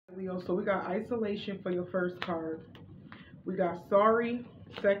Leo. So we got isolation for your first card. We got sorry,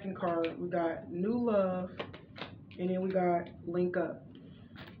 second card. We got new love. And then we got link up.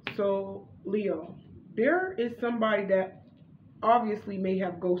 So Leo, there is somebody that obviously may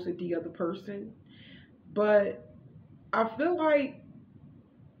have ghosted the other person. But I feel like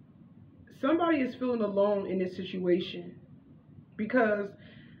somebody is feeling alone in this situation. Because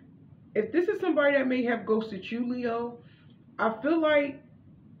if this is somebody that may have ghosted you, Leo, I feel like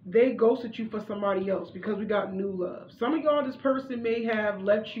they ghosted you for somebody else because we got new love. Some of y'all, this person may have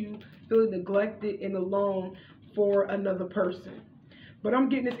left you feeling neglected and alone for another person. But I'm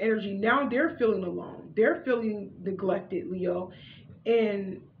getting this energy. Now they're feeling alone. They're feeling neglected, Leo.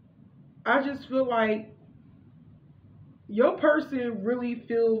 And I just feel like your person really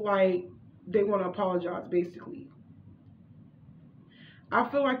feel like they want to apologize, basically. I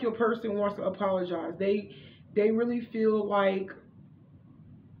feel like your person wants to apologize. They really feel like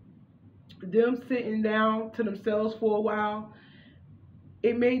them sitting down to themselves for a while,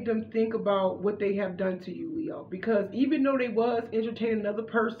 it made them think about what they have done to you, Leo. Because even though they was entertaining another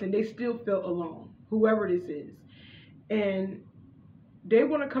person, they still felt alone, whoever this is. And they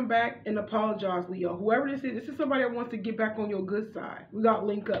want to come back and apologize, Leo. Whoever this is somebody that wants to get back on your good side. We got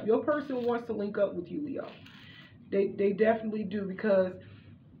link up. Your person wants to link up with you, Leo. They definitely do, because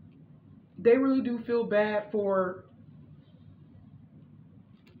they really do feel bad for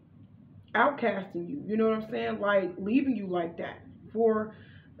outcasting you. You know what I'm saying? Like leaving you like that for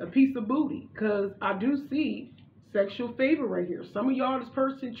a piece of booty. Because I do see sexual favor right here. Some of y'all, this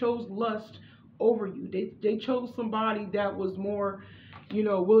person chose lust over you. They chose somebody that was more, you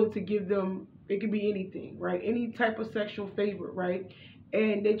know, willing to give them, it could be anything, right? Any type of sexual favor, right?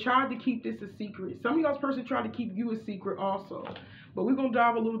 And they tried to keep this a secret. Some of y'all's person tried to keep you a secret also. But we're going to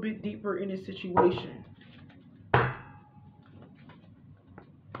dive a little bit deeper in this situation.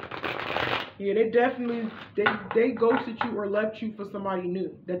 Yeah, they definitely, they ghosted you or left you for somebody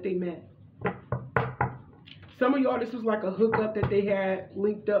new that they met. Some of y'all, this was like a hookup that they had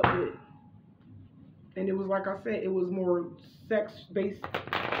linked up with. And it was, like I said, it was more sex-based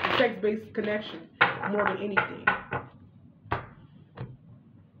connection more than anything.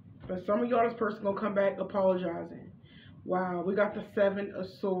 But some of y'all, this person gonna come back apologizing. Wow, we got the 7 of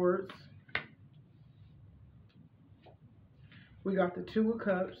Swords. We got the 2 of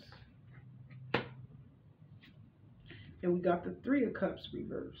Cups. And we got the 3 of Cups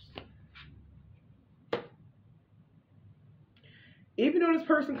reversed. Even though this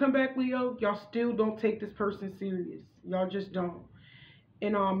person come back, Leo, y'all still don't take this person serious. Y'all just don't.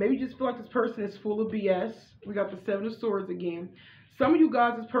 And maybe you just feel like this person is full of BS. We got the 7 of Swords again. Some of you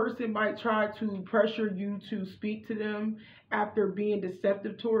guys, this person might try to pressure you to speak to them after being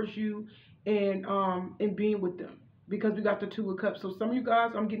deceptive towards you and being with them. Because we got the 2 of Cups. So some of you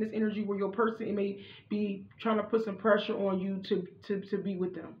guys, I'm getting this energy where your person, it may be trying to put some pressure on you to be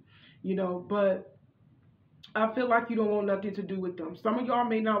with them. You know, but I feel like you don't want nothing to do with them. Some of y'all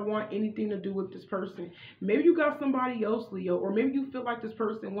may not want anything to do with this person. Maybe you got somebody else, Leo. Or maybe you feel like this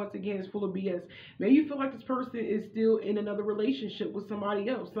person, once again, is full of BS. Maybe you feel like this person is still in another relationship with somebody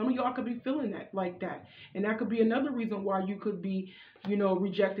else. Some of y'all could be feeling that, like that. And that could be another reason why you could be, you know,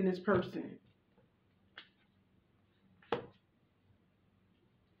 rejecting this person.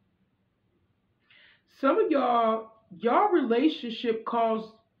 Some of y'all relationship caused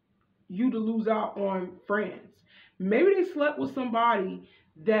you to lose out on friends. Maybe they slept with somebody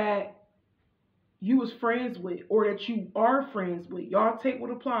that you was friends with or that you are friends with. Y'all take what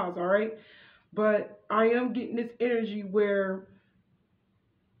applies, all right? But I am getting this energy where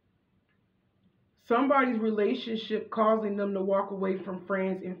somebody's relationship causing them to walk away from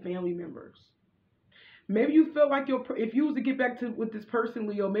friends and family members. Maybe you feel like if you was to get back with this person,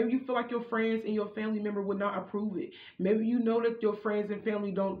 Leo, maybe you feel like your friends and your family member would not approve it. Maybe you know that your friends and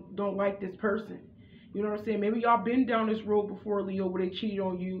family don't like this person. You know what I'm saying? Maybe y'all been down this road before, Leo, where they cheated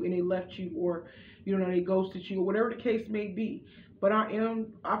on you and they left you, or, you know, they ghosted you, or whatever the case may be. But I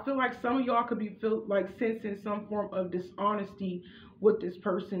feel like some of y'all could be sensing some form of dishonesty with this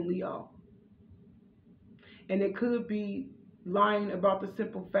person, Leo. And it could be lying about the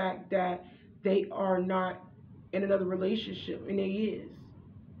simple fact that they are not in another relationship, and they is.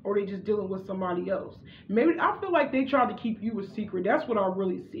 Or they just dealing with somebody else. Maybe, I feel like they tried to keep you a secret. That's what I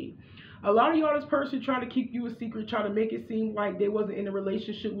really see. A lot of y'all, this person trying to keep you a secret, trying to make it seem like they wasn't in a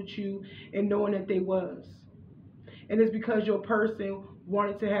relationship with you and knowing that they was. And it's because your person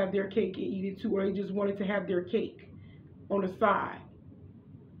wanted to have their cake and eat it too, or they just wanted to have their cake on the side.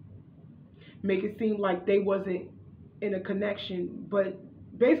 Make it seem like they wasn't in a connection, but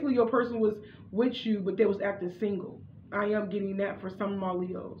basically your person was with you, but they was acting single. I am getting that for some of my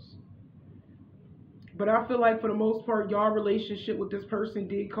Leos. But I feel like for the most part, y'all relationship with this person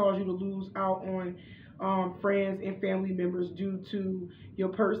did cause you to lose out on friends and family members due to your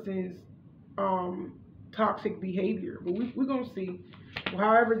person's um, toxic behavior. But we're going to see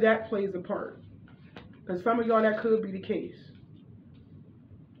however that plays a part. Because some of y'all, that could be the case.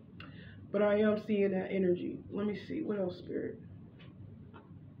 But I am seeing that energy. Let me see. What else, Spirit?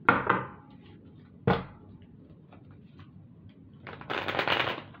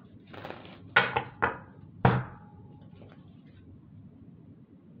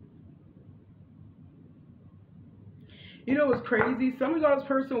 You know what's crazy? Some of y'all's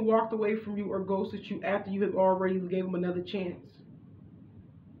person walked away from you or ghosted you after you have already gave them another chance.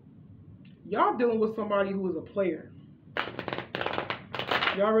 Y'all dealing with somebody who is a player.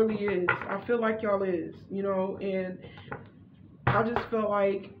 Y'all really is. I feel like y'all is, you know, and I just felt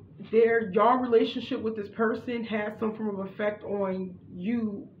like y'all relationship with this person has some form of effect on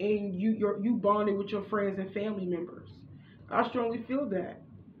you, and you bonded with your friends and family members. I strongly feel that.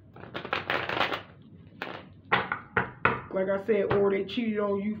 Like I said, or they cheated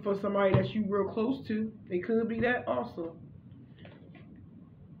on you for somebody that you real close to. It could be that also.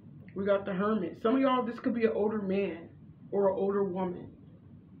 We got the Hermit. Some of y'all, this could be an older man or an older woman.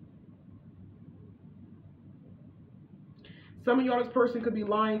 Some of y'all, this person could be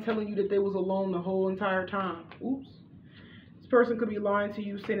lying, telling you that they was alone the whole entire time. Oops. This person could be lying to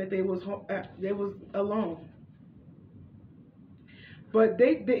you, saying that they was alone. But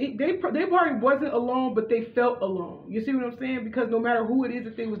they probably wasn't alone, but they felt alone. You see what I'm saying? Because no matter who it is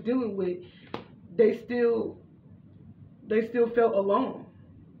that they was dealing with, they still felt alone.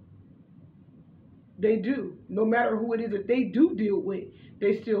 They do. No matter who it is that they do deal with,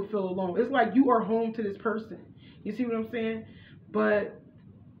 they still feel alone. It's like you are home to this person. You see what I'm saying? But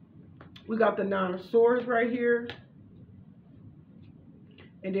we got the Nine of Swords right here.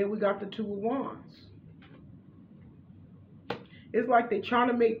 And then we got the Two of Wands. It's like they're trying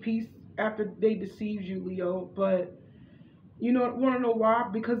to make peace after they deceived you, Leo. But you know, want to know why?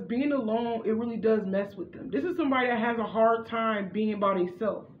 Because being alone, it really does mess with them. This is somebody that has a hard time being by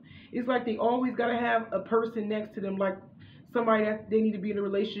themselves. It's like they always got to have a person next to them, like somebody that they need to be in a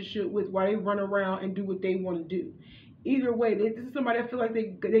relationship with while they run around and do what they want to do. Either way, this is somebody that feel like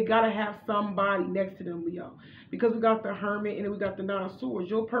they got to have somebody next to them, Leo. Because we got the Hermit and then we got the Nine of Swords.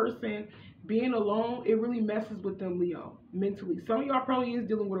 Your person being alone, it really messes with them, Leo, mentally. Some of y'all probably is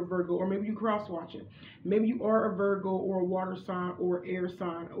dealing with a Virgo, or maybe you cross-watching. Maybe you are a Virgo or a water sign or air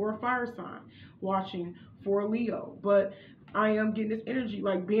sign or a fire sign watching for a Leo. But I am getting this energy,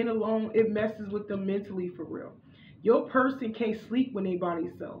 like being alone, it messes with them mentally for real. Your person can't sleep when they by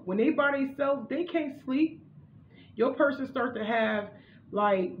themselves. When they by themselves, they can't sleep. Your person start to have,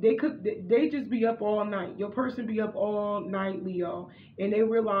 like, they just be up all night. Your person be up all night, Leo, and they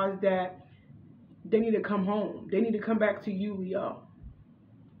realize that they need to come home. They need to come back to you, Leo.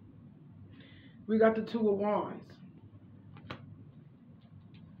 We got the Two of Wands.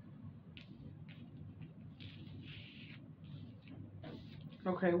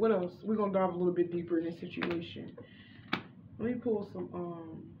 Okay, what else? We're going to dive a little bit deeper in this situation. Let me pull some,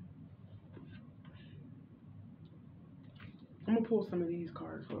 I'm going to pull some of these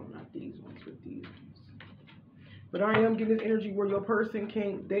cards. Well, not these ones, but these ones. But I am getting this energy where your person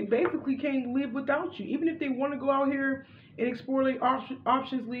they basically can't live without you. Even if they want to go out here and explore their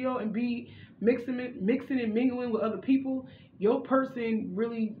options, Leo, and be mixing and mingling with other people, your person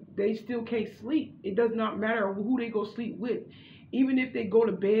really, they still can't sleep. It does not matter who they go sleep with. Even if they go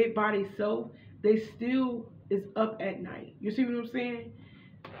to bed by themselves, they still is up at night. You see what I'm saying?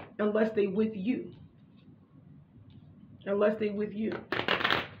 Unless they with you. Unless they with you.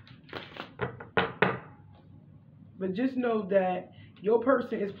 But just know that your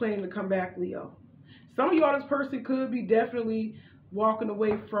person is planning to come back, Leo. Some of y'all, this person could be definitely walking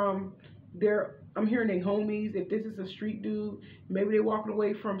away from I'm hearing they homies. If this is a street dude, maybe they're walking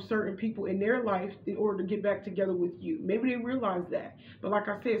away from certain people in their life in order to get back together with you. Maybe they realize that. But like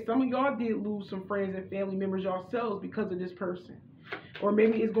I said, some of y'all did lose some friends and family members yourselves because of this person. Or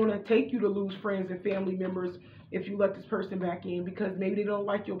maybe it's going to take you to lose friends and family members if you let this person back in, because maybe they don't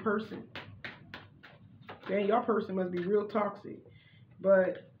like your person. Dang, your person must be real toxic.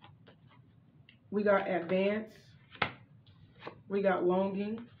 But we got advance. We got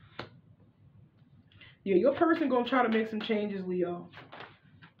longing. Yeah, your person going to try to make some changes, Leo.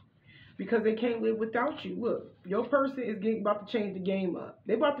 Because they can't live without you. Look, your person is about to change the game up.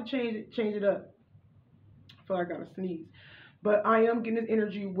 They about to change it up. I feel like I got to sneeze. But I am getting this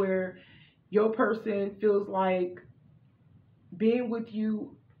energy where your person feels like being with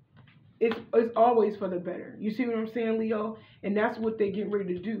you it's always for the better. You see what I'm saying, Leo? And that's what they're getting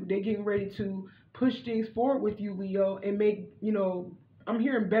ready to do. They're getting ready to push things forward with you, Leo, and make, I'm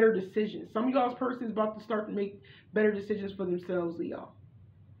hearing better decisions. Some of y'all's person is about to start to make better decisions for themselves, Leo.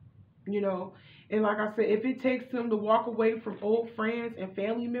 And like I said, if it takes them to walk away from old friends and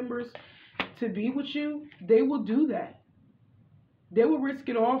family members to be with you, they will do that. They will risk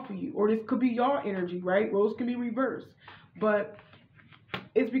it all for you. Or this could be y'all energy, right? Roles can be reversed. But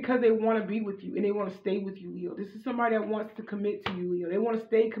it's because they want to be with you and they want to stay with you, Leo. This is somebody that wants to commit to you, Leo. They want to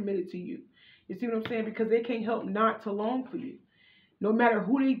stay committed to you. You see what I'm saying? Because they can't help not to long for you. No matter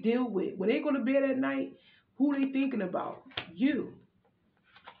who they deal with. When they go to bed at night, who they thinking about? You.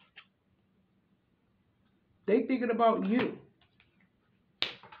 They thinking about you.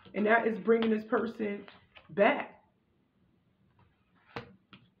 And that is bringing this person back.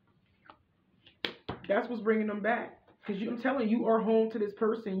 That's what's bringing them back. Because I'm telling you, you are home to this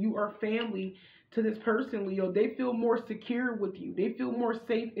person. You are family to this person, Leo. They feel more secure with you. They feel more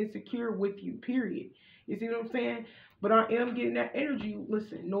safe and secure with you, period. You see what I'm saying? But I am getting that energy.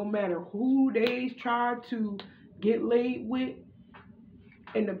 Listen, no matter who they try to get laid with,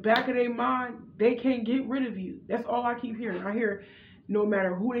 in the back of their mind, they can't get rid of you. That's all I keep hearing. I hear no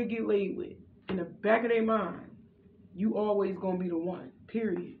matter who they get laid with, in the back of their mind, you always gonna be the one,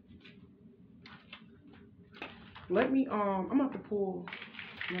 period. Let me, I'm about to pull,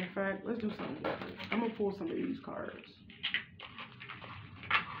 matter of fact, let's do something different. I'm gonna pull some of these cards.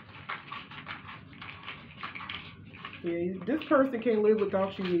 Yeah, this person can't live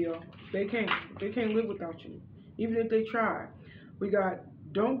without you, Leo. They can't live without you. Even if they try. We got,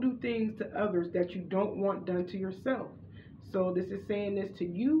 don't do things to others that you don't want done to yourself. So this is saying this to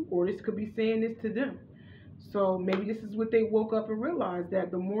you, or this could be saying this to them. So maybe this is what they woke up and realized,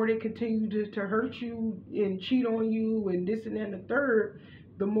 that the more they continue to hurt you and cheat on you and this and that and the third,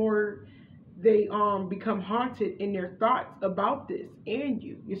 the more they become haunted in their thoughts about this and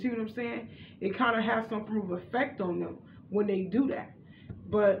you. You see what I'm saying? It kind of has some form of effect on them when they do that.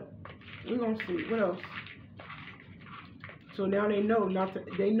 But we're gonna see what else. So now they know not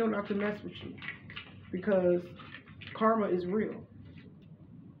to mess with you, because karma is real.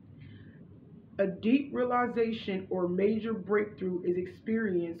 A deep realization or major breakthrough is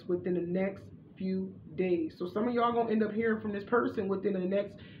experienced within the next few days. So some of y'all gonna end up hearing from this person within the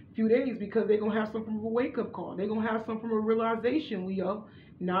next few days, because they're gonna have some from a wake-up call. They're gonna have some from a realization, Leo,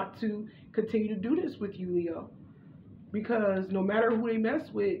 not to continue to do this with you, Leo. Because no matter who they mess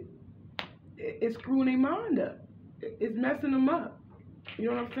with, it's screwing their mind up. It's messing them up. You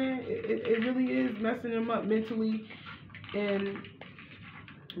know what I'm saying? It really is messing them up mentally. And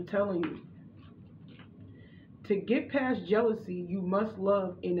I'm telling you, to get past jealousy, you must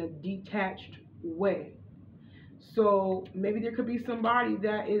love in a detached way. So maybe there could be somebody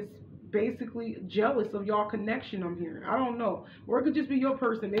that is basically jealous of y'all connection, I'm hearing. I don't know. Or it could just be your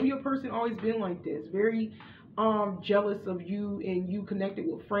person. Maybe your person always been like this. Very jealous of you, and you connected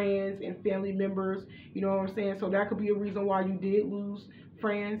with friends and family members. You know what I'm saying? So that could be a reason why you did lose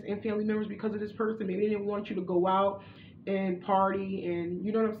friends and family members, because of this person. Maybe they didn't want you to go out and party and,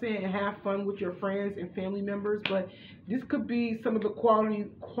 you know what I'm saying, and have fun with your friends and family members. But this could be some of the qualities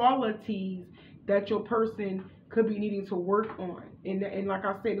that your person could be needing to work on. And like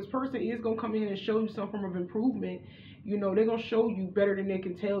I said, this person is going to come in and show you some form of improvement. You know, they're going to show you better than they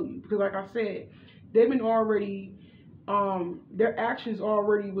can tell you. Because like I said, they've been already, their actions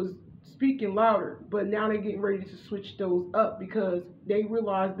already was speaking louder, but now they're getting ready to switch those up, because they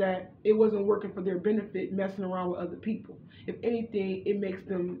realized that it wasn't working for their benefit messing around with other people. If anything, it makes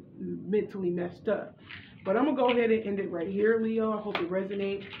them mentally messed up. But I'm going to go ahead and end it right here, Leo. I hope it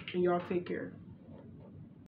resonates, and y'all take care.